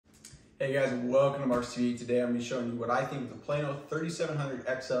Hey guys, and welcome to Mark's TV. Today I'm going to be showing you what I think of the Plano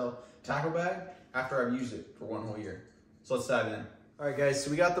 3700 XL tackle bag after I've used it for one whole year. So let's dive in. All right guys,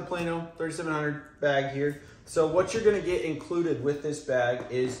 so we got the Plano 3700 bag here. So what you're going to get included with this bag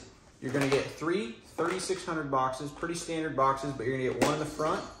is you're going to get three 3600 boxes, pretty standard boxes, but you're going to get one in the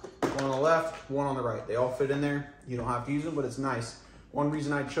front, one on the left, one on the right. They all fit in there. You don't have to use them, but it's nice. One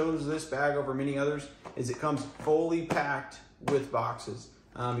reason I chose this bag over many others is it comes fully packed with boxes.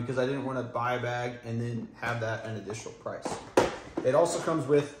 Because I didn't want to buy a bag and then have that an additional price. It also comes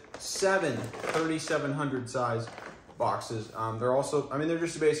with 7 3700 size boxes. They're also, they're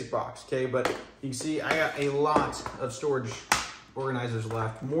just a basic box, okay? But you can see I got a lot of storage organizers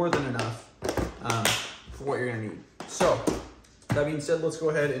left, more than enough for what you're gonna need. So, that being said, let's go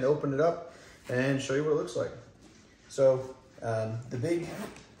ahead and open it up and show you what it looks like. So, the big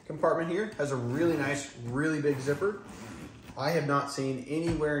compartment here has a really nice, really big zipper. I have not seen any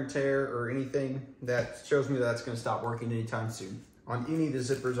wear and tear or anything that shows me that's going to stop working anytime soon on any of the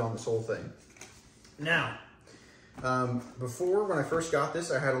zippers on this whole thing. Now, before when I first got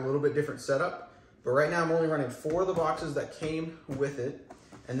this, I had a little bit different setup, but right now I'm only running 4 of the boxes that came with it,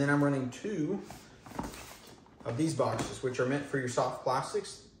 and then I'm running 2 of these boxes, which are meant for your soft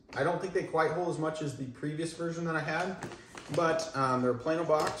plastics. I don't think they quite hold as much as the previous version that I had, but they're a Plano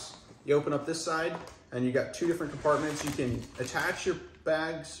box. You open up this side, and you got 2 different compartments. You can attach your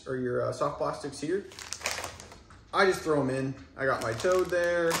bags or your soft plastics here. I just throw them in. I got my toad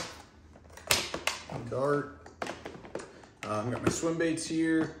there, dart. I got my swim baits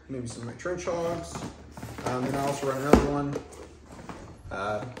here, maybe some of my trench hogs. Then I also run another one,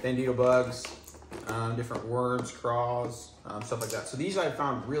 bandito bugs, different worms, craws, stuff like that. So these I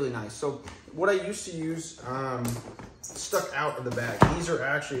found really nice. So what I used to use, stuck out of the bag. These are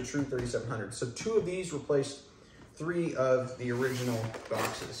actually a true 3700. So 2 of these replaced 3 of the original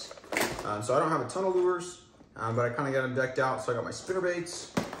boxes. So I don't have a ton of lures, but I kind of got them decked out. So I got my spinner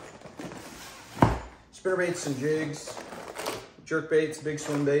baits, and jigs, jerk baits, big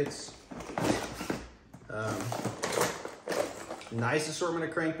swim baits. Nice assortment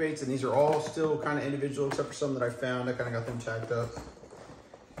of crankbaits, and these are all still kind of individual except for some that I found. I kind of got them tacked up.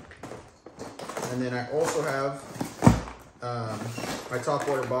 And then I also have my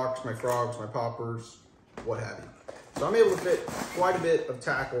topwater box, my frogs, my poppers, what have you. So I'm able to fit quite a bit of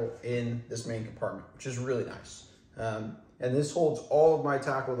tackle in this main compartment, which is really nice. And this holds all of my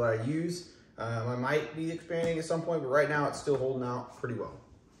tackle that I use. I might be expanding at some point, but right now it's still holding out pretty well.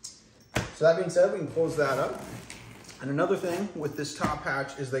 So that being said, we can close that up. And another thing with this top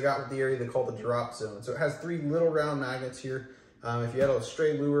hatch is they got with the area they call the drop zone. So it has 3 little round magnets here. If you had a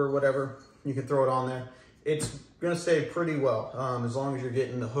stray lure or whatever, you can throw it on there. It's gonna stay pretty well, as long as you're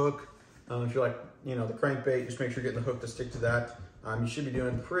getting the hook. If you're like, the crankbait, just make sure you're getting the hook to stick to that. You should be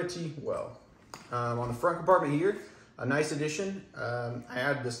doing pretty well. On the front compartment here, a nice addition, I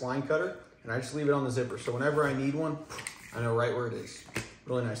added this line cutter, and I just leave it on the zipper. So whenever I need one, I know right where it is.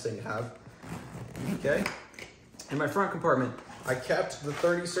 Really nice thing to have. Okay, in my front compartment, I kept the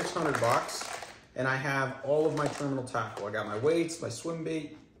 3600 box, and I have all of my terminal tackle. I got my weights, my swim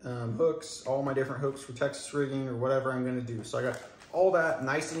bait, hooks, all my different hooks for Texas rigging or whatever I'm gonna do. So I got all that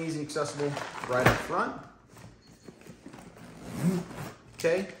nice and easy accessible right up front.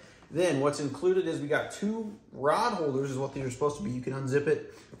 Okay, then what's included is we got 2 rod holders is what these are supposed to be. You can unzip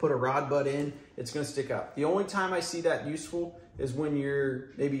it, put a rod butt in, it's gonna stick up. The only time I see that useful is when you're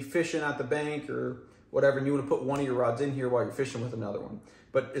maybe fishing at the bank or whatever, and you wanna put one of your rods in here while you're fishing with another one.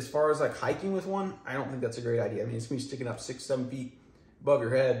 But as far as like hiking with one, I don't think that's a great idea. It's gonna be sticking up 6-7 feet above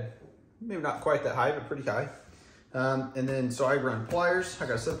your head, maybe not quite that high, but pretty high. And then, so I run pliers. I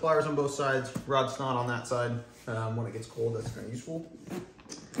got a set of pliers on both sides, rod snot on that side. When it gets cold, that's kind of useful.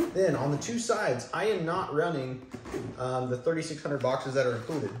 Then on the 2 sides, I am not running the 3600 boxes that are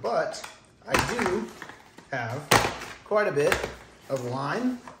included, but I do have quite a bit of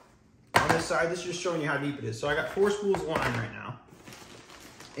line on this side. This is just showing you how deep it is. So I got 4 spools of line right now,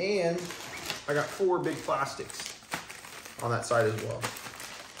 and I got 4 big plastics on that side as well.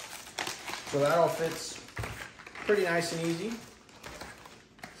 So that all fits pretty nice and easy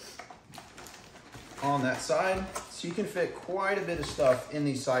on that side. So you can fit quite a bit of stuff in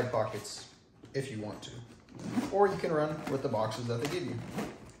these side pockets if you want to. Or you can run with the boxes that they give you.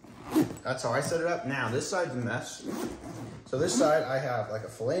 That's how I set it up. Now this side's a mess. So this side I have like a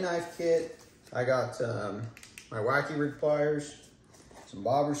fillet knife kit. I got my wacky rig pliers, some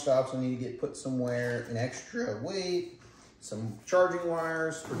bobber stops I need to get put somewhere, an extra weight, some charging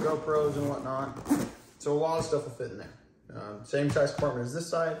wires for GoPros and whatnot. So a lot of stuff will fit in there. Same size compartment as this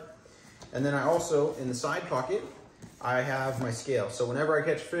side. And then I also, in the side pocket, I have my scale. So whenever I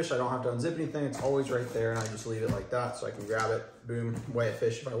catch fish, I don't have to unzip anything. It's always right there, and I just leave it like that so I can grab it, boom, weigh a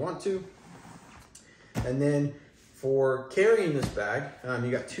fish if I want to. And then for carrying this bag, you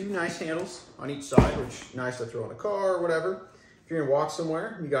got 2 nice handles on each side, which nice to throw in a car or whatever. If you're gonna walk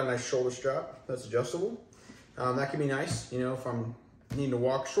somewhere, you got a nice shoulder strap that's adjustable. That can be nice, you know, if I'm needing to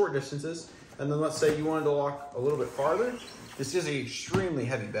walk short distances. And then let's say you wanted to walk a little bit farther. This is an extremely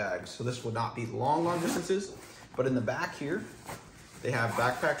heavy bag, so this would not be long distances. But in the back here, they have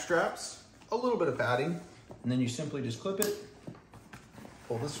backpack straps, a little bit of padding, and then you simply just clip it,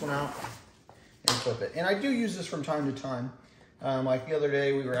 pull this one out, and clip it. And I do use this from time to time. Like the other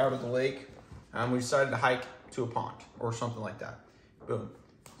day, we were out at the lake. We decided to hike to a pond or something like that. Boom.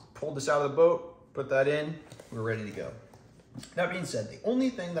 Pulled this out of the boat, put that in, we're ready to go. That being said, the only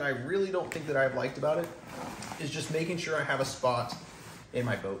thing that I really don't think that I've liked about it is just making sure I have a spot in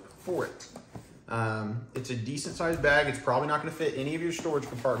my boat for it. It's a decent sized bag. It's probably not gonna fit any of your storage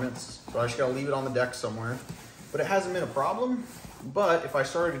compartments, so I just gotta leave it on the deck somewhere. But it hasn't been a problem. But if I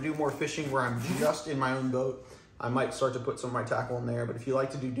started to do more fishing where I'm just in my own boat, I might start to put some of my tackle in there. But if you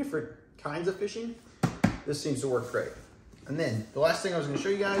like to do different kinds of fishing, this seems to work great. And then the last thing I was gonna show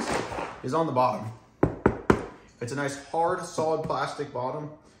you guys is on the bottom. It's a nice hard, solid plastic bottom.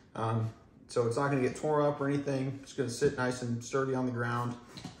 So it's not gonna get torn up or anything. It's gonna sit nice and sturdy on the ground.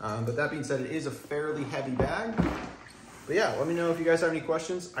 But that being said, it is a fairly heavy bag. But yeah, let me know if you guys have any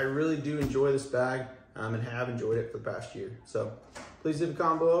questions. I really do enjoy this bag and have enjoyed it for the past year. So please leave a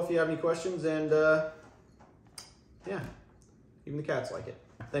comment below if you have any questions, and yeah, even the cats like it.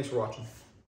 Thanks for watching.